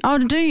topic. Oh,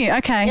 do you?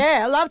 Okay.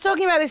 Yeah, I love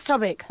talking about this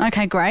topic.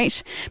 Okay,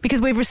 great.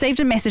 Because we've received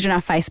a message on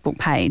our Facebook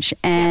page,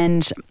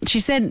 and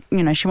she said,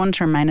 you know, she wanted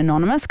to remain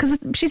anonymous because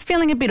she's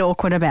feeling a bit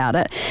awkward about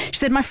it. She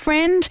said, my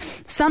friend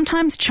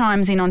sometimes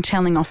chimes in on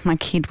telling off my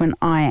kid when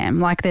I am,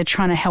 like they're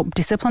trying to help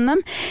discipline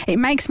them. It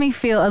makes me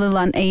feel a little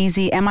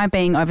uneasy. Am I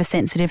being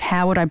oversensitive?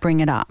 How would I bring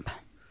it up?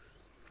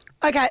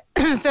 Okay,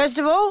 first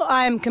of all,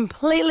 I am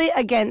completely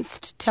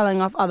against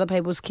telling off other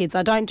people's kids.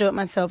 I don't do it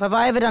myself. Have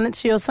I ever done it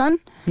to your son?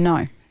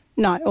 No.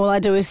 No, all I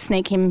do is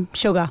sneak him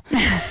sugar.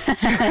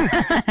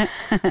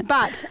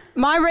 But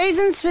my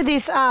reasons for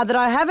this are that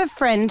I have a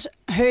friend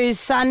whose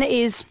son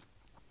is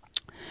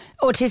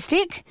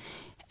autistic,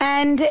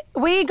 and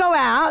we go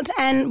out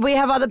and we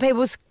have other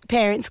people's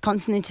parents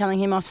constantly telling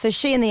him off, so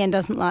she in the end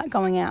doesn't like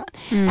going out.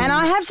 And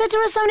I have said to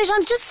her so many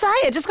times, just say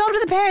it, just go up to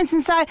the parents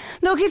and say,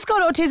 look, he's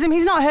got autism,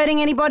 he's not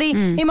hurting anybody,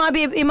 he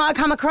might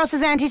come across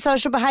as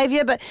antisocial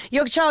behaviour, but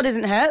your child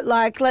isn't hurt,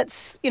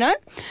 let's,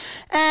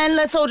 and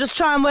let's all just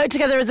try and work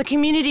together as a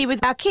community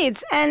with our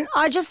kids. And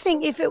I just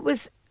think if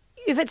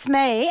it's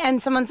me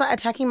and someone's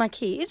attacking my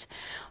kid,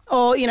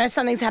 or,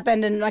 something's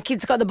happened and my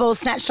kid's got the ball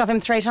snatched off him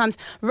 3 times,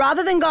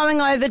 rather than going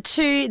over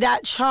to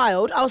that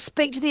child, I'll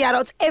speak to the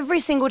adults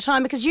every single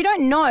time, because you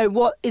don't know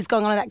what is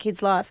going on in that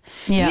kid's life.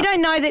 Yeah. You don't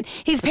know that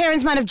his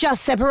parents might have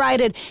just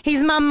separated,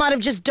 his mum might have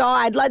just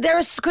died.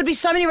 Could be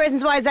so many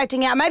reasons why he's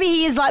acting out. Maybe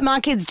he is like,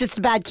 my kid's just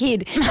a bad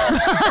kid.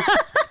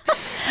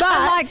 But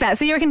I like that.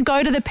 So you reckon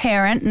go to the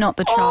parent, not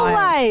the child.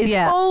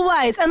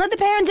 Always. And let the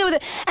parent deal with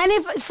it. And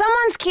if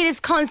someone's kid is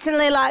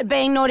constantly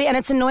being naughty and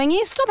it's annoying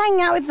you, stop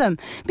hanging out with them,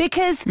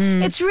 because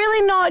it's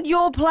really not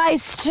your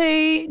place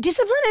to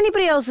discipline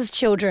anybody else's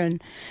children.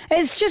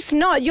 It's just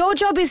not. Your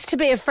job is to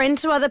be a friend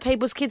to other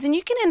people's kids, and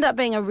you can end up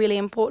being a really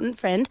important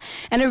friend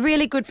and a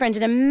really good friend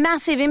and a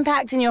massive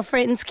impact in your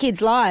friends'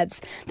 kids'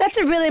 lives. That's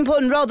a really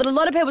important role that a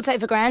lot of people take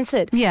for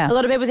granted. Yeah. A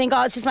lot of people think,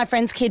 oh, it's just my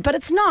friend's kid, but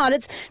it's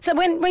not. So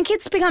when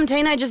kids become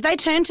teenagers, they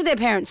turn to their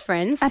parents'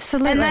 friends.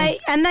 Absolutely.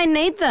 And they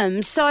need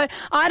them. So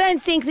I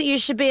don't think that you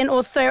should be an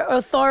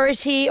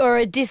authority or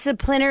a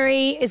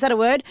disciplinary, is that a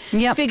word?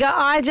 Yep. Figure.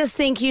 I just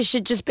think you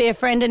should just be a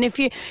friend. And if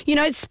you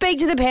speak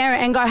to the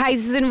parent and go, hey,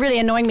 this is really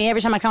annoying me.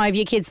 Every time I come over,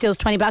 your kid steals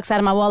 $20 out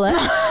of my wallet.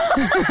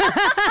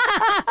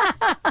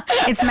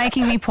 It's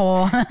making me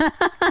poor.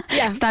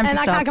 Yeah. It's time to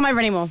stop. I can't come over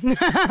anymore.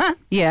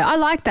 Yeah, I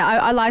like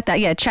that. I like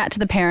that. Yeah, chat to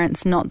the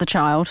parents, not the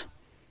child.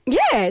 Yeah,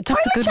 totally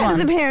That's a good chat one.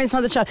 to the parents,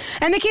 not the child.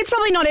 And the kid's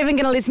probably not even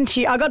going to listen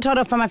to you. I got told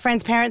off by my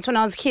friend's parents when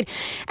I was a kid.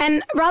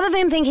 And rather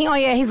than thinking, oh,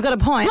 yeah, he's got a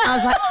point, I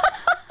was like,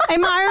 I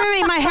remember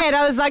in my head,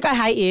 I was like, I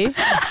hate you.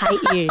 I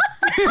hate you.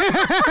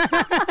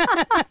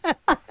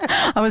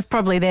 I was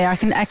probably there. I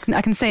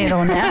can see it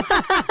all now.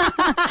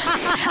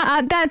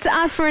 That's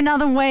us for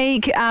another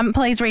week.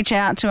 Please reach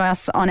out to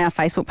us on our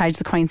Facebook page,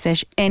 The Queen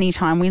Sesh,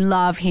 anytime. We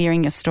love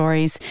hearing your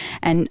stories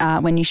and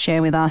when you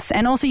share with us.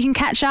 And also you can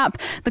catch up,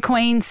 The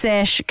Queen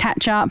Sesh,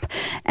 catch up.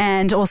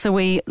 And also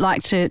we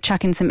like to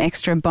chuck in some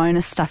extra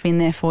bonus stuff in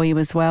there for you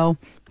as well.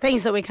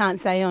 Things that we can't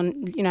say on,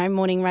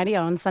 morning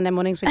radio on Sunday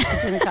mornings with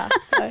kids in the car.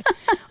 So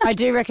I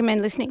do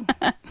recommend listening.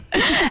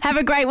 Have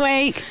a great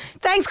week.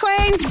 Thanks,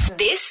 Queens.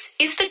 This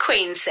is the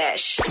Queen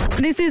Sesh.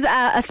 This is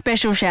a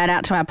special shout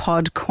out to our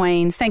pod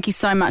queens. Thank you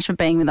so much for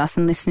being with us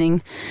and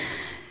listening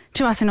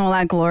to us in all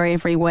our glory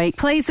every week.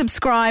 Please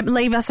subscribe,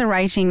 leave us a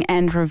rating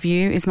and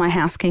review is my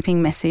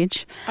housekeeping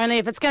message. Only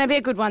if it's going to be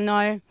a good one,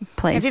 though.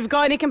 Please. If you've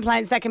got any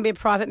complaints, that can be a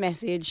private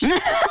message.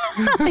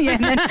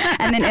 Yeah,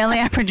 and then Ellie,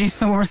 our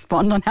producer, will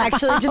respond on our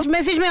Actually, just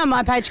message me on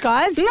my page,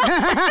 guys.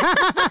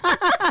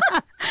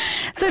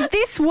 So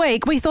this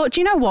week we thought,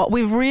 you know what,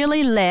 we've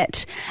really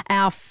let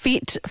our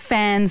fit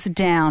fans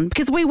down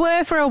because we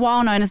were for a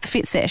while known as the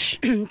Fit Sesh.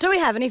 Do we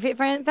have any fit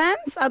fans?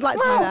 I'd like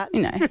to know that.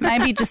 You know,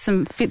 maybe just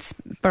some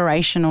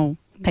fitspirational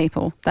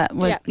people that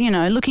were,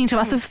 looking to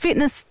us for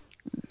fitness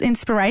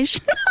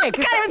inspiration. I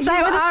can't even say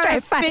it with a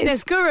straight face.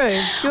 Fitness guru.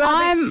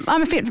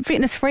 I'm a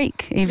fitness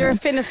freak. Even. You're a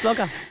fitness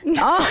blogger.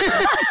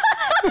 Oh.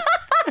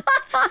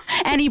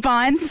 Annie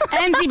Bynes.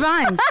 Annie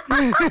Bynes.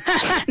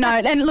 No,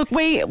 and look,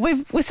 we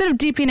sort of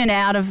dip in and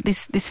out of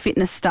this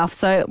fitness stuff.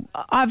 So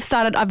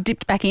I've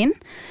dipped back in.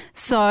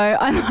 So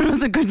I thought it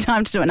was a good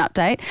time to do an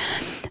update.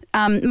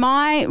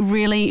 My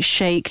really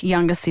chic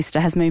younger sister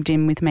has moved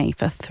in with me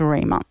for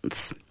 3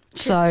 months.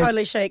 She's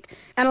totally chic.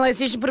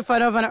 Annalise, you should put a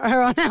photo of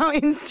her on our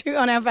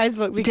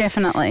Facebook.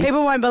 Definitely.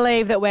 People won't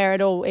believe that we're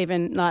at all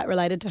even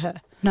related to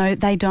her. No,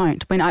 they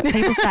don't. When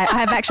people say, I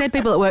have actually had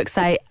people at work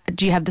say,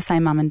 "Do you have the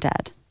same mum and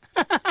dad?"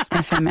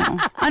 FML.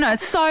 I know.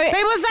 So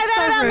people say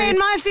that about me and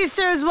my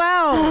sister as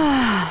well.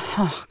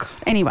 Oh God.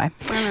 Anyway,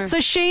 so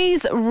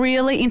she's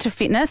really into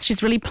fitness.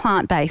 She's really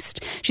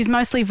plant-based. She's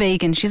mostly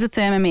vegan. She's a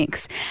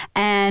Thermomix,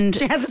 and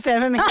she has a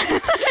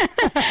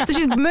Thermomix. So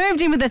she's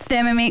moved in with a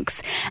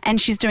Thermomix, and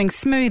she's doing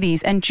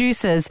smoothies and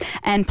juices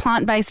and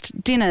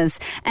plant-based dinners.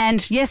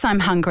 And yes,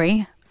 I'm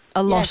hungry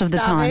a lot of the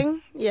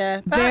time.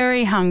 Yeah,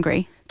 very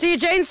hungry. Do your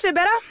jeans fit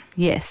better?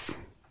 Yes.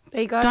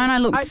 There you go. Don't I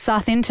look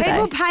suth in today?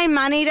 People pay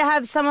money to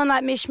have someone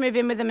like Mish move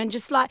in with them and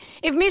just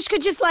if Mish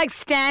could just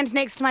stand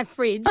next to my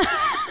fridge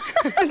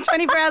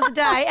 24 hours a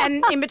day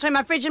and in between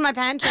my fridge and my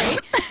pantry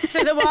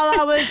so that while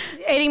I was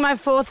eating my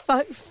fourth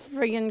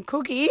friggin'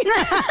 cookie.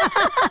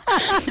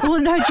 Well,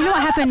 no, do you know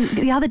what happened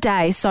the other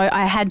day? So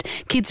I had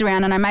kids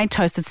around and I made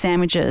toasted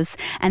sandwiches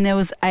and there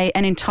was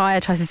an entire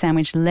toasted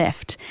sandwich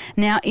left.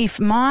 Now, if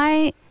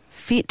my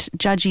fit,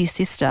 judgy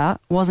sister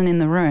wasn't in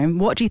the room,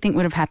 what do you think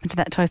would have happened to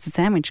that toasted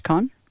sandwich,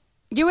 Con?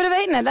 You would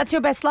have eaten it. That's your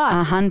best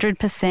life.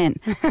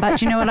 100%.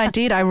 But you know what I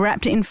did? I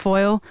wrapped it in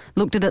foil,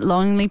 looked at it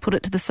longingly, put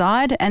it to the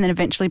side, and then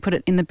eventually put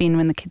it in the bin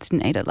when the kids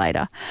didn't eat it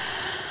later.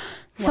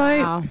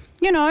 So,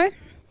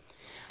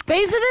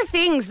 These are the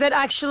things that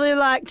actually,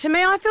 to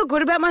me, I feel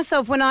good about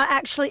myself when I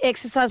actually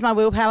exercise my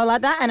willpower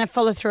like that and I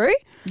follow through.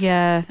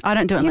 Yeah, I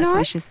don't do it unless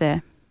Mish is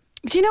there.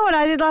 Do you know what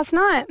I did last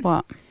night?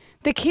 What?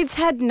 The kids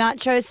had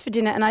nachos for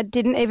dinner and I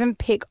didn't even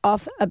pick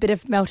off a bit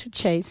of melted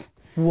cheese.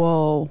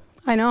 Whoa.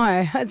 I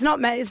know. It's not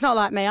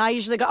like me. I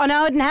usually go, oh,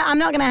 no, I'm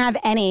not going to have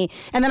any.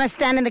 And then I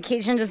stand in the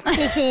kitchen just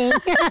picking.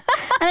 And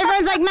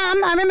everyone's like,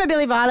 Mum, I remember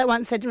Billy Violet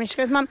once said to me, she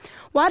goes, Mum,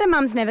 why do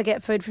mums never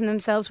get food from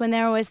themselves when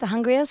they're always the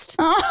hungriest?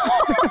 I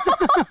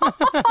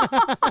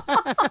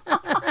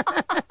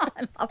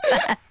love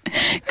that.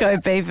 Go,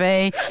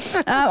 BV.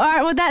 All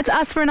right, well, that's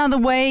us for another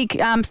week.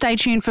 Stay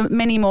tuned for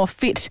many more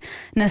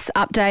fitness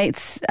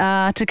updates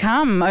to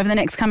come over the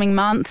next coming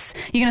months.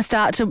 You're going to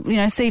start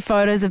to, see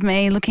photos of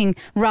me looking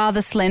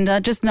rather slender.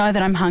 Just know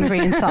that I'm hungry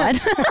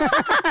inside.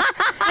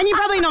 And you're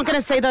probably not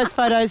going to see those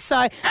photos,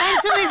 so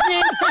thanks for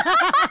listening.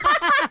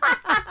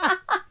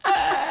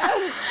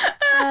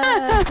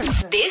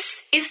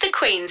 This is the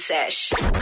Queen Sesh.